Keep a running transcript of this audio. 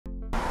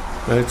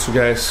Right, so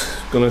guys,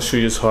 gonna show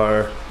you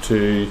how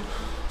to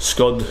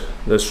scud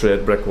this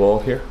red brick wall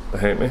here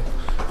behind me.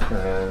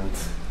 And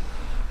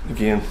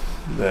again,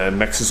 the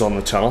mix is on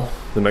the channel.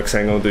 The mix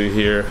I'm gonna do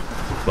here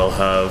will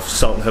have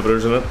salt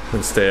inhibitors in it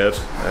instead,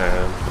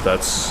 and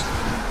that's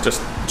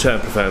just trying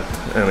to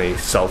prevent any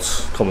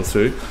salts coming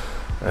through.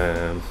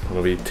 And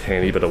a wee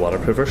tiny bit of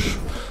waterproofers,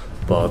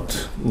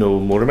 but no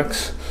motor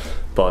mix.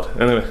 But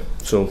anyway,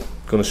 so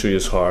gonna show you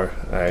how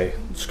I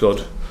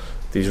scud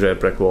these red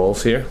brick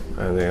walls here,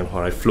 and then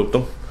how I float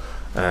them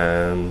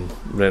and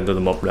render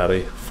them up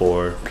ready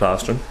for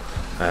plastering,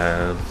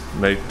 and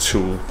might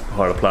show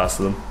how to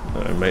plaster them,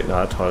 or might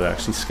not, how to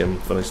actually skim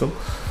finish them.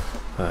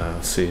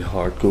 See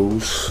how it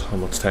goes, how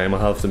much time I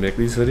have to make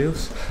these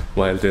videos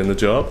while doing the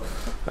job.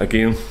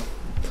 Again,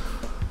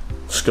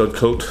 scud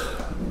coat,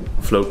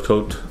 float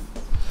coat,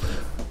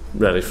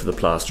 ready for the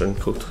plastering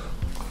coat.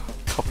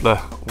 Couple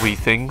of wee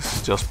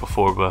things just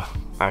before we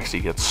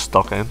actually get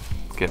stuck in,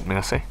 get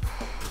messy.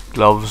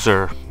 Gloves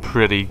are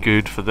pretty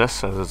good for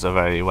this, as it's a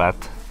very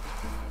wet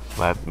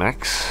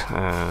mix,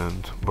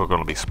 and we're going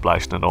to be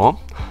splashing it on.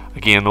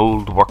 Again,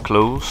 old work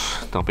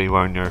clothes, don't be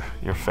wearing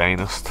your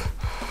finest.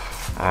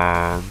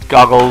 And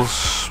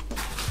goggles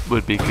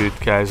would be good,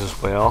 guys,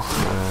 as well.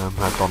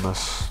 I've done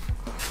this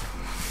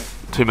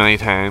too many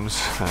times.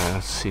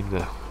 Seem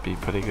to be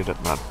pretty good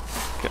at not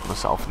getting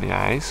myself in the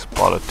eyes,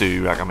 but I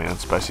do recommend,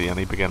 especially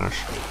any beginners,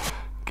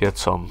 get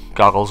some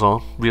goggles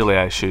on. Really,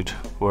 I should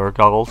wear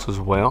goggles as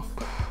well,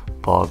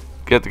 but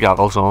get the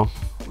goggles on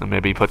and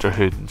maybe put your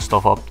hood and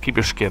stuff up. Keep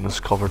your skin as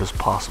covered as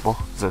possible.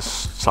 This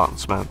satin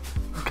cement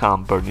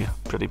can burn you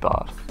pretty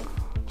bad.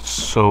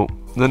 So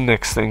the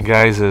next thing,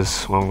 guys,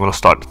 is, well, I'm going to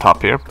start at the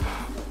top here,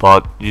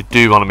 but you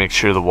do want to make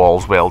sure the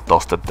wall's well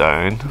dusted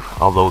down,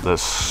 although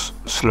this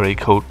slurry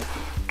coat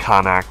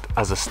can act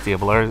as a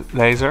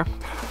stabilizer.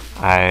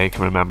 I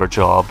can remember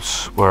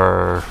jobs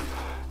where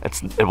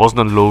it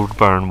wasn't a load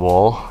burn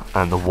wall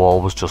and the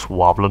wall was just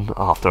wobbling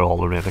after all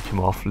the rain had come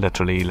off,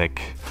 literally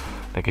like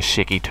a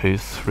shaky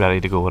tooth ready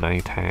to go at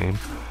any time,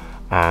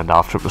 and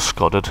after it was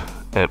scudded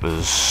it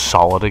was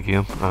solid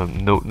again,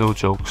 no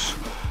jokes.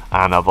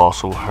 And I've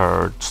also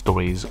heard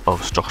stories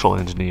of structural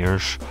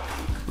engineers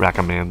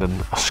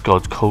recommending a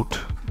scud coat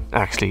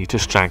actually to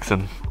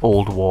strengthen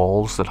old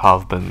walls that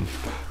have been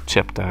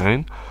chipped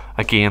down.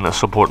 Again, a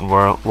supporting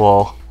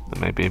wall,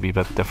 it might be a wee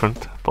bit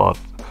different, but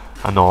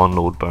a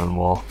non-load burn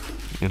wall,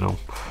 you know,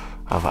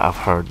 I've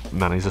heard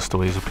many of the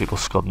stories of people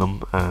scudding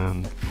them,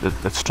 and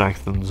it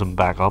strengthens them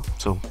back up.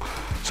 So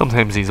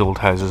sometimes these old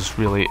houses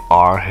really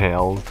are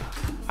held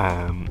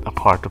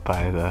apart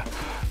by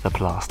the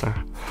plaster.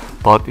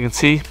 But you can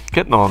see,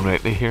 getting on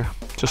rightly here,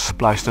 just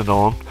splashing it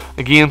on.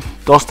 Again,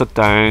 dust it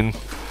down.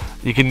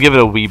 You can give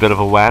it a wee bit of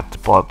a wet,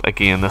 but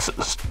again, this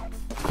is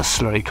a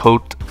slurry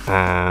coat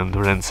and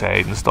we're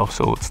inside and stuff,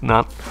 so it's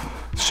not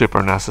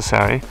super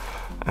necessary,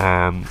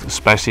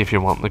 especially if you're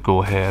wanting to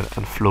go ahead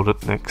and float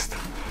it next.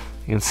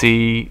 You can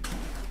see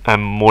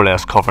I'm more or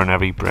less covering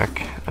every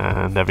brick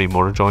and every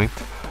mortar joint,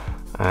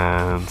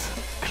 and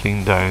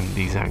clean down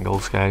these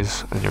angles,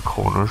 guys, and your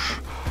corners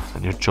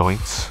and your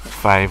joints.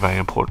 Very, very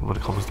important when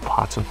it comes to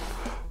patching,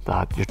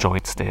 that your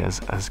joint stays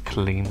as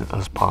clean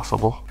as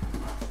possible.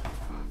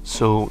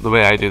 So the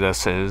way I do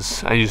this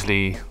is I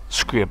usually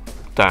scrape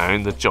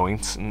down the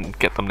joints and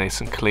get them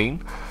nice and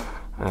clean.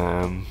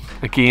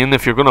 Again,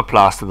 if you're going to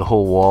plaster the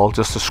whole wall,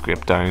 just to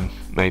scrape down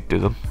might do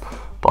them,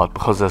 but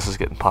because this is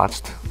getting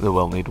patched, they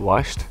will need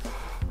washed.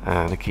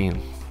 And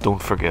again,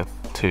 don't forget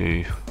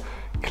to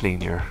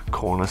clean your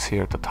cornice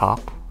here at the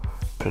top,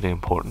 pretty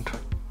important.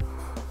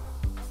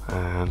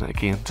 And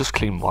again, just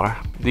clean water.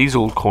 These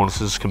old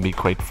cornices can be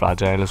quite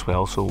fragile as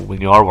well, so when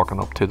you are working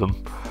up to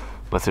them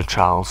with your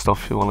trowel and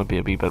stuff, you want to be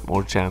a wee bit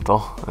more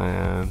gentle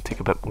and take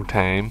a bit more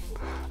time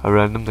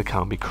around them. They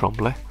can be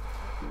crumbly,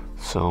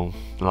 so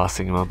the last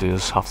thing you want to do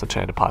is have to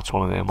try to patch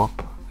one of them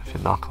up if you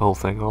knock the whole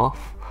thing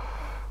off.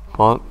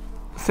 But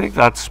I think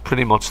that's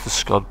pretty much the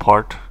scud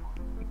part.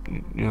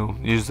 You know,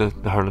 use the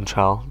hurling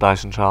trowel,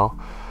 dashing trowel.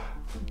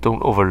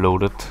 Don't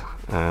overload it,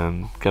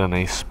 and get a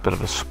nice bit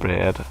of a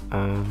spread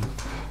and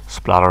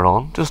splatter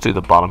on. Just do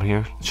the bottom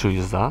here, show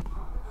you that.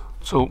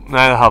 So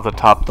now I have the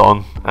top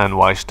done and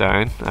washed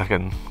down, I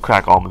can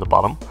crack on with the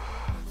bottom.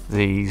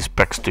 These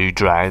bricks do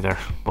dry, they're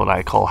what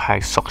I call high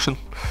suction.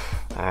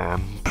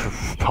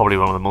 Probably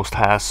one of the most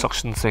high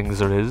suction things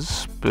there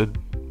is, but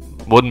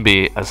wouldn't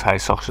be as high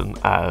suction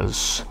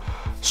as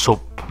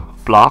soap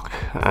block.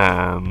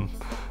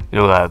 You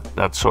know,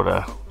 that sort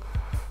of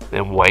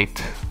them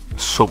white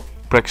soap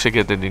bricks you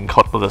get that you can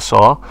cut with a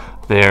saw.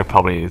 They're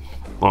probably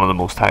one of the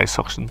most high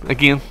suction.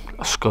 Again,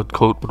 a scud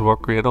coat would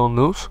work great on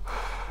those.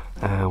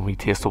 We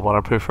taste the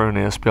waterproofer and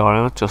SPR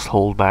in it, just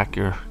hold back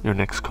your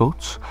next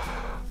coats.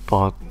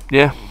 But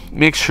yeah,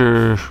 make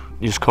sure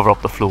you just cover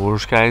up the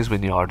floors, guys,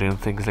 when you are doing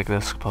things like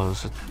this,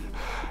 because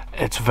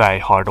it's very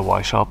hard to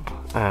wash up,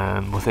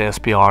 and with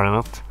SPR in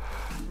it,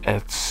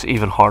 it's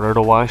even harder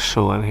to wash.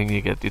 So anything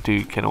you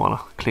do kind of want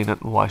to clean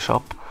it and wash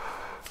up.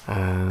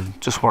 And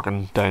just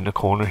working down the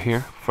corner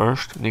here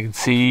first, and you can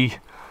see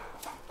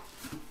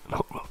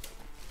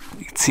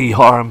See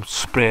how I'm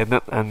spreading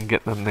it and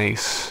getting a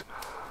nice.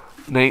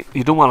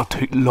 You don't want it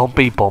too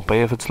lumpy bumpy.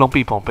 If it's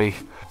lumpy bumpy,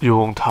 you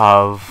won't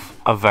have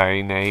a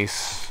very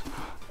nice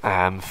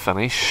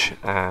finish,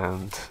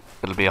 and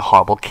it'll be a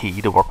horrible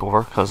key to work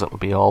over because it'll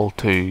be all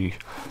too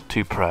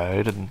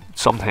proud, and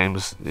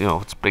sometimes, you know,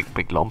 it's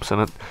big lumps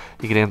in it.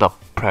 You could end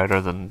up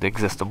prouder than the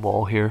existing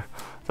wall here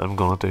that I'm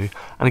going to do.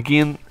 And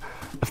again,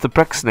 if the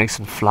brick's nice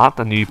and flat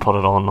and you put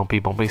it on lumpy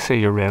bumpy, say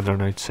you're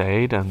rendering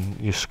outside and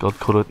you Scud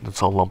coat it and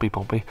it's all lumpy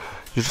bumpy,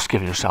 you're just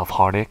giving yourself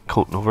heartache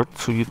coating over it.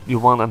 So you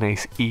want a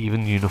nice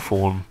even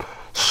uniform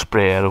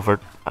spread over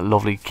it, a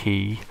lovely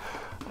key,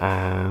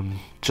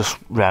 just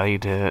ready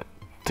to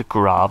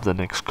grab the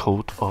next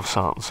coat of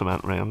sand and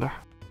cement render.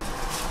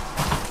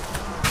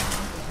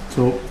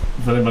 So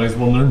if anybody's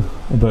wondering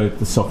about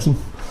the suction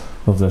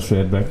of this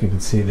red brick, you can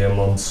see them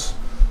ones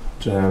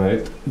drying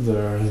out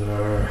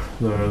there,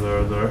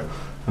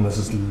 and this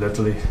is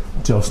literally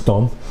just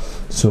done,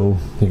 so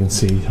you can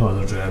see how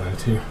they're drying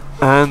out here.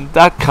 And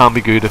that can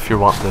be good if you're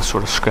wanting to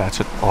sort of scratch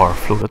it or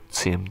float it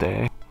same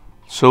day.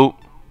 So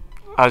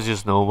as you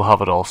know, we'll have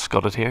it all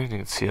scudded here. You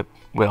can see it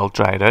well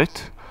dried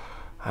out,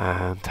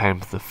 and time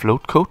for the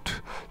float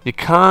coat. You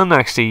can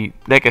actually,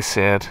 like I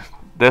said,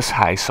 this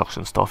high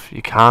suction stuff,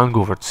 you can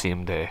go over it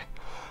same day,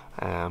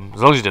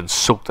 as long as you didn't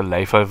soak the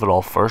life out of it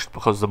all first,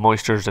 because the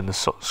moisture's in the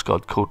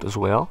Scud coat as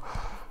well.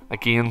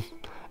 Again,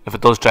 if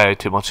it does dry out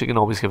too much, you can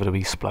always give it a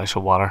wee splash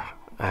of water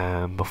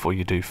before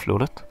you do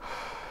float it.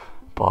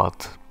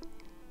 But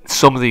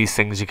some of these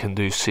things you can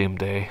do same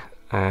day.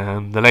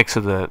 The likes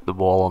of the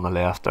wall on the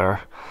left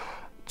there,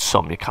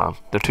 some you can't.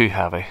 They're too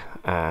heavy,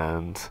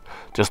 and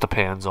just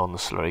depends on the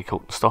slurry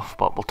coat and stuff.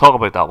 But we'll talk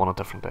about that one a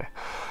different day.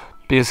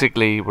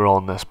 Basically, we're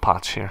on this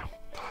patch here,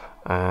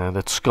 and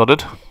it's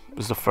scudded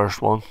is the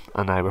first one,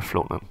 and now we're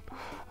floating it.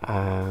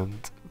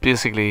 And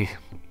basically,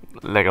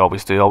 like I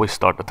always do, I always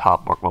start at the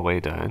top, work my way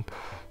down.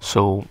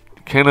 So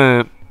kind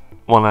of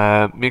want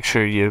to make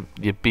sure you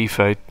beef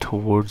out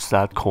towards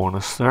that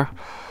cornice there.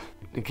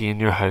 Again,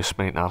 your house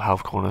might not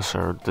have cornice,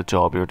 or the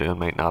job you're doing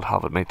might not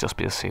have it, might just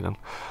be a ceiling,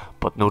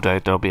 but no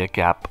doubt there'll be a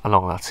gap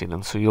along that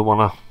ceiling, so you'll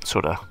want to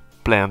sort of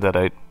blend it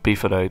out,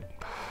 beef it out,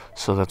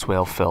 so that's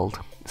well filled.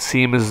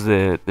 Same as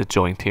the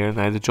joint here.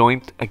 Now the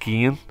joint,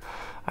 again,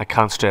 I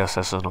can't stress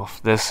this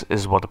enough, this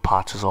is what the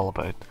patch is all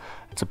about.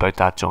 It's about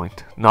that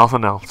joint,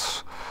 nothing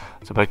else.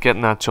 It's about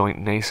getting that joint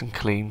nice and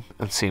clean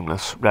and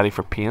seamless, ready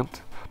for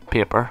paint,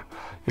 paper.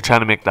 You're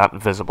trying to make that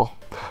invisible,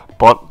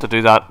 but to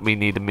do that we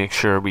need to make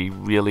sure we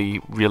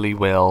really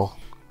well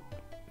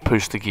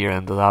push the gear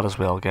into that as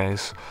well,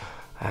 guys.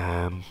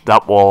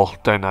 That wall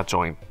down that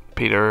joint,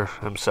 Peter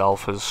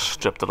himself has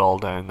stripped it all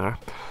down there,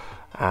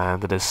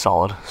 and it is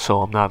solid,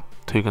 so I'm not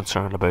too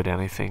concerned about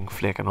anything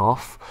flaking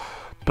off.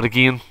 But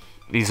again,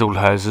 these old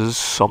houses,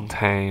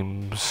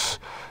 sometimes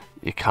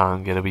you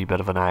can get a wee bit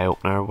of an eye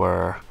opener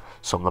where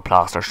some of the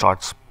plaster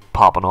starts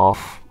popping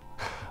off,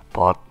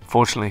 but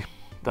fortunately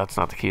that's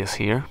not the case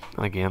here,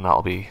 and again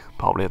that'll be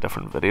probably a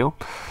different video.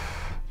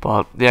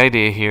 But the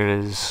idea here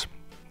is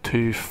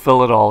to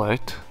fill it all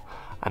out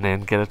and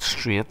then get it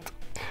straight,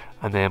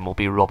 and then we'll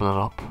be rubbing it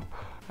up.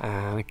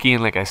 And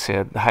again, like I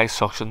said, the high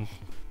suction,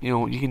 you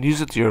know, you can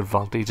use it to your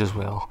advantage as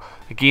well.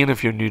 Again,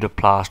 if you're new to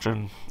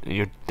plastering,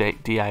 you're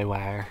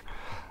DIY,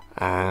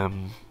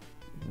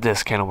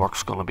 this kind of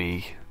work's going to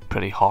be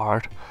pretty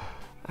hard.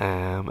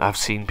 I've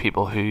seen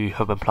people who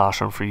have been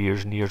plastering for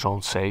years and years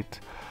on site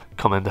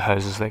come into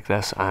houses like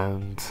this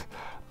and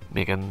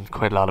making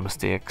quite a lot of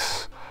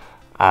mistakes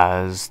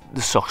as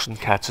the suction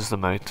catches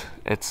them out.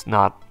 It's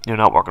not, you're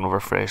not working over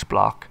fresh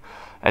block.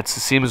 It's the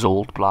same as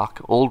old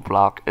block. Old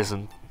block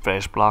isn't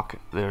fresh block.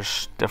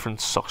 There's different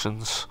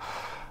suctions,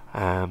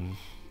 and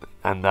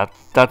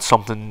that's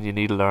something you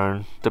need to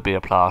learn to be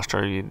a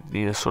plasterer. You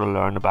need to sort of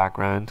learn the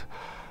background.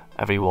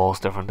 Every wall's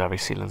different, every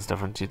ceiling's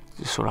different. You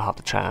sort of have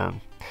to try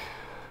and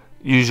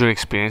use your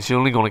experience. You're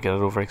only going to get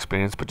it over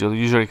experience, but you'll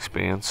use your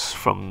experience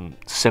from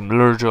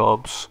similar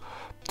jobs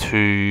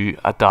to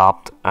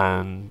adapt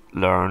and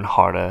learn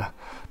how to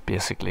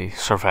basically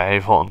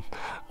survive on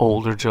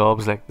older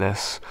jobs like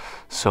this.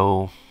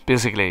 So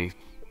basically,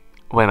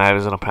 when I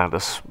was an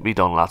apprentice, we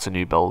done lots of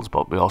new builds,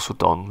 but we also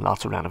done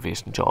lots of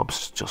renovation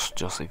jobs,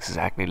 just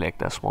exactly like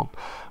this one,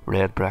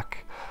 red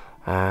brick.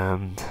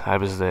 And I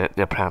was the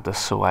apprentice,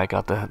 so I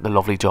got the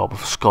lovely job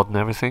of scudding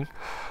everything.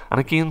 And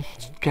again,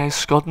 guys,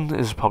 scudding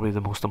is probably the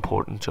most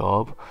important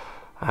job,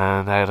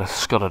 and I had to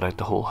scud it out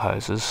the whole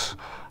houses,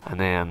 and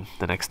then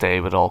the next day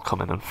it would all come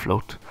in and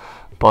float.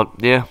 But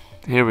yeah,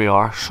 here we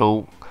are.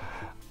 So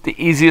the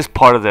easiest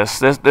part of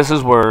this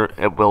is where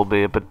it will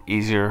be a bit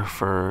easier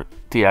for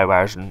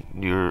DIYers and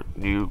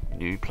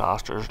new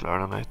plasterers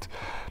learning it.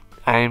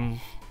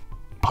 I'm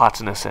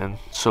patching this in,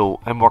 so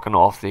I'm working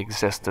off the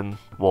existing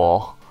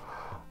wall,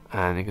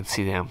 and you can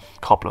see them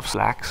couple of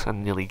slacks,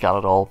 and nearly got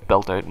it all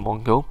built out in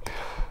one go.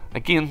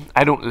 Again,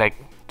 I don't like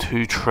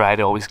to try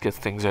to always get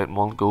things out in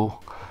one go,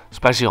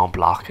 especially on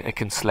block. It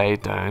can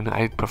slide down.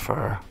 I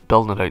prefer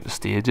building it out in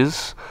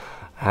stages.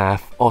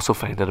 I also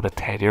find it a bit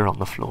tidier on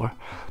the floor.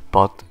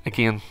 But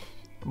again,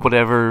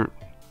 whatever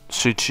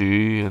suits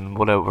you and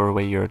whatever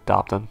way you're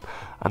adapting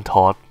and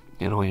taught.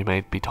 You know, you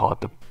might be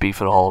taught to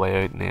beef it all the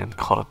way out and then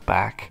cut it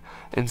back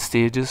in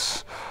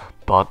stages.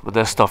 But with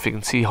this stuff, you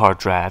can see how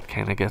dry it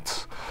kind of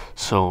gets.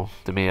 So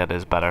to me, it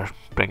is better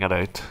bring it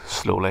out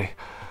slowly.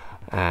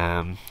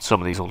 Some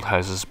of these old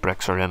houses,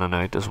 bricks are in and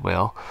out as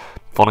well.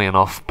 Funny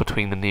enough,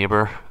 between the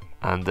neighbour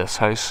and this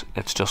house,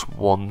 it's just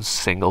one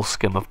single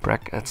skim of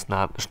brick. It's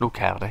not, there's no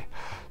cavity.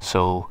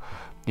 So,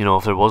 you know,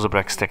 if there was a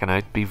brick sticking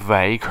out, be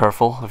very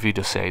careful if you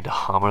decide to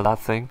hammer that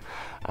thing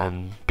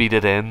and beat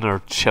it in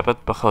or chip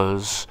it,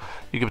 because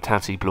you could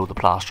potentially blow the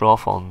plaster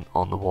off on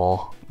the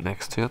wall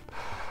next to it.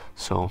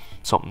 So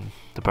something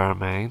to bear in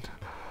mind.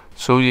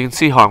 So you can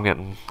see how I'm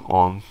getting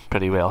on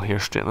pretty well here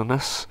straightening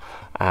this.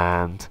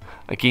 And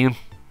again,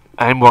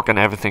 I'm working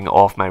everything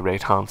off my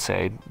right hand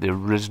side, the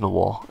original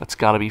wall. It's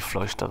got to be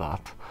flush to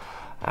that.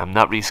 I'm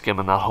not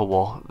reskimming that whole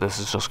wall. This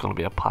is just going to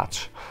be a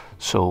patch.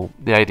 So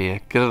the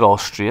idea, get it all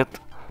straight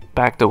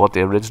back to what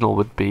the original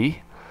would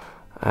be,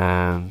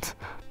 and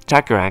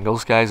check your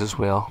angles, guys, as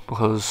well,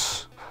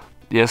 because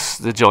yes,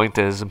 the joint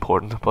is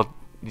important, but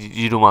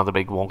you don't want a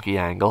big wonky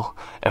angle.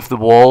 If the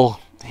wall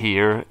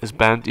here is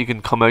bent, you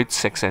can come out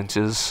 6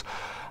 inches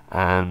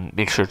and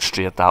make sure it's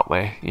straight that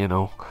way, you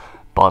know.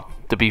 But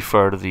to be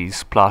fair to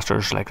these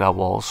plasters, like that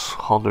wall's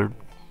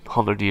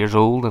 100 years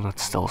old and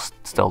it's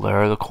still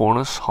there. The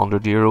cornice,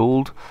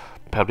 100-year-old,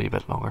 probably a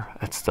bit longer,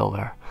 it's still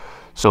there.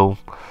 So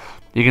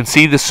you can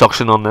see the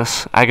suction on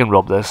this. I can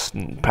rub this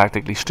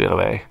practically straight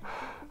away.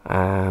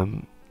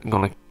 I'm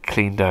going to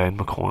clean down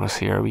my cornice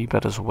here a wee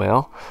bit as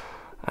well.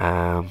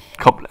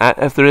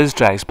 If there is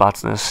dry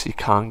spots in this, you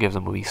can give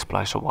them a wee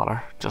splash of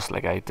water, just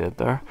like I did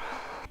there.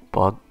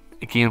 But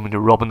again, when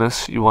you're rubbing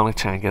this, you want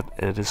to try and get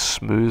it as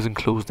smooth and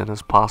closed in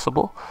as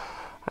possible.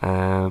 You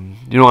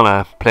don't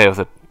want to play with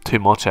it too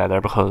much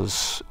either,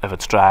 because if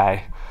it's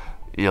dry,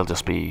 you'll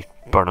just be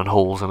burning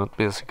holes in it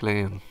basically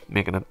and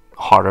making it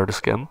harder to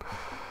skim.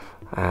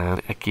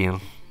 And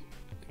again,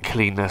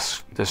 clean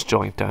this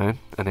joint down,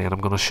 and then I'm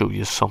going to show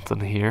you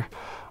something here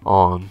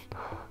on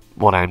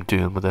what I'm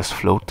doing with this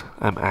float.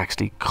 I'm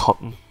actually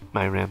cutting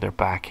my render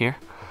back here.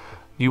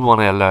 You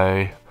want to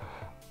allow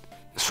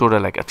sort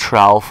of like a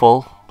trowel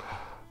full.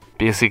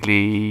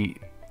 Basically,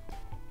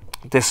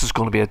 this is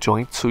going to be a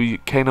joint, so you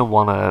kind of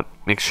want to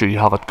make sure you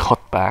have it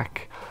cut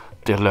back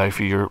to allow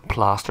for your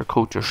plaster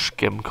coat, your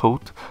skim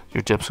coat,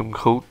 your gypsum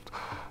coat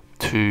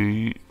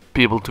to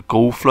be able to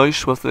go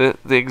flush with the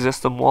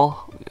existing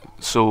wall.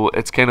 So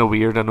it's kind of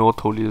weird. I know I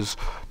told you,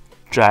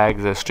 drag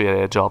the straight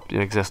edge up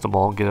your existing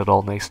wall and get it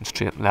all nice and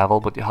straight and level,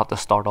 but you have to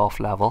start off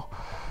level,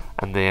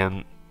 and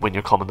then when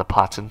you're coming to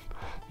patching,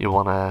 you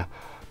want to,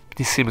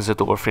 the same as a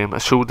door frame. I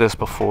showed this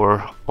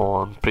before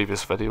on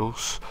previous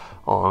videos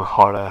on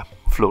how to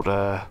float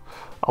a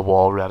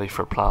wall ready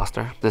for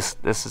plaster. This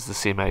is the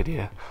same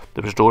idea.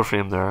 There was a door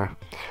frame there.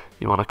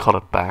 You want to cut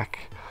it back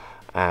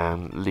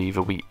and leave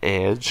a wee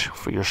edge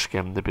for your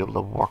skim to be able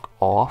to work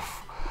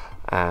off,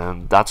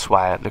 and that's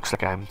why it looks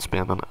like I'm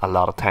spending a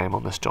lot of time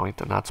on this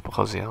joint, and that's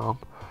because I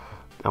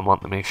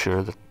want to make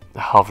sure that I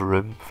have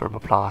room for my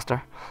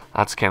plaster.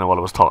 That's kind of what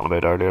I was talking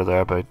about earlier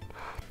there, about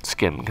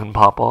skin can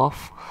pop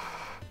off,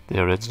 the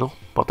original,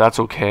 but that's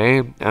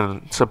okay.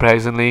 And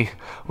surprisingly,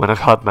 when I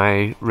had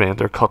my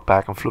render cut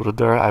back and floated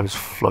there, I was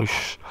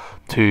flush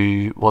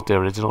to what the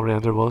original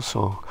render was,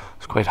 so I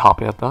was quite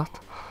happy at that.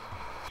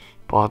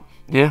 But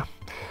yeah,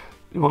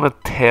 you want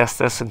to test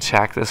this and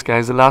check this,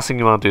 guys. The last thing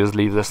you want to do is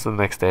leave this the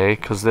next day,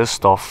 because this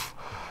stuff,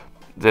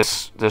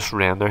 this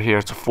render here,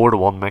 it's a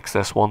 4-to-1 mix,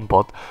 this one,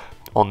 but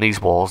on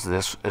these walls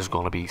this is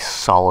going to be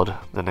solid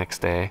the next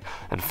day.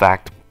 In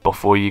fact,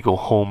 before you go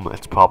home,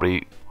 it's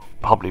probably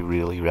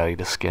really ready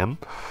to skim.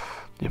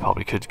 You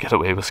probably could get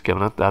away with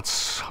skimming it.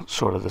 That's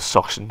sort of the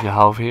suction you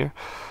have here.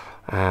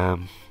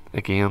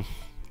 Again,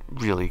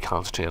 really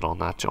concentrate on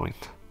that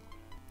joint.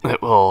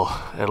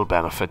 It'll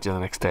benefit you the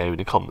next day when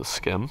you come to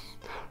skim.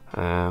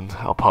 And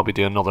I'll probably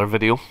do another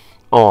video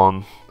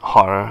on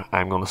how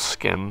I'm going to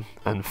skim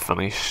and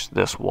finish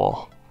this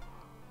wall.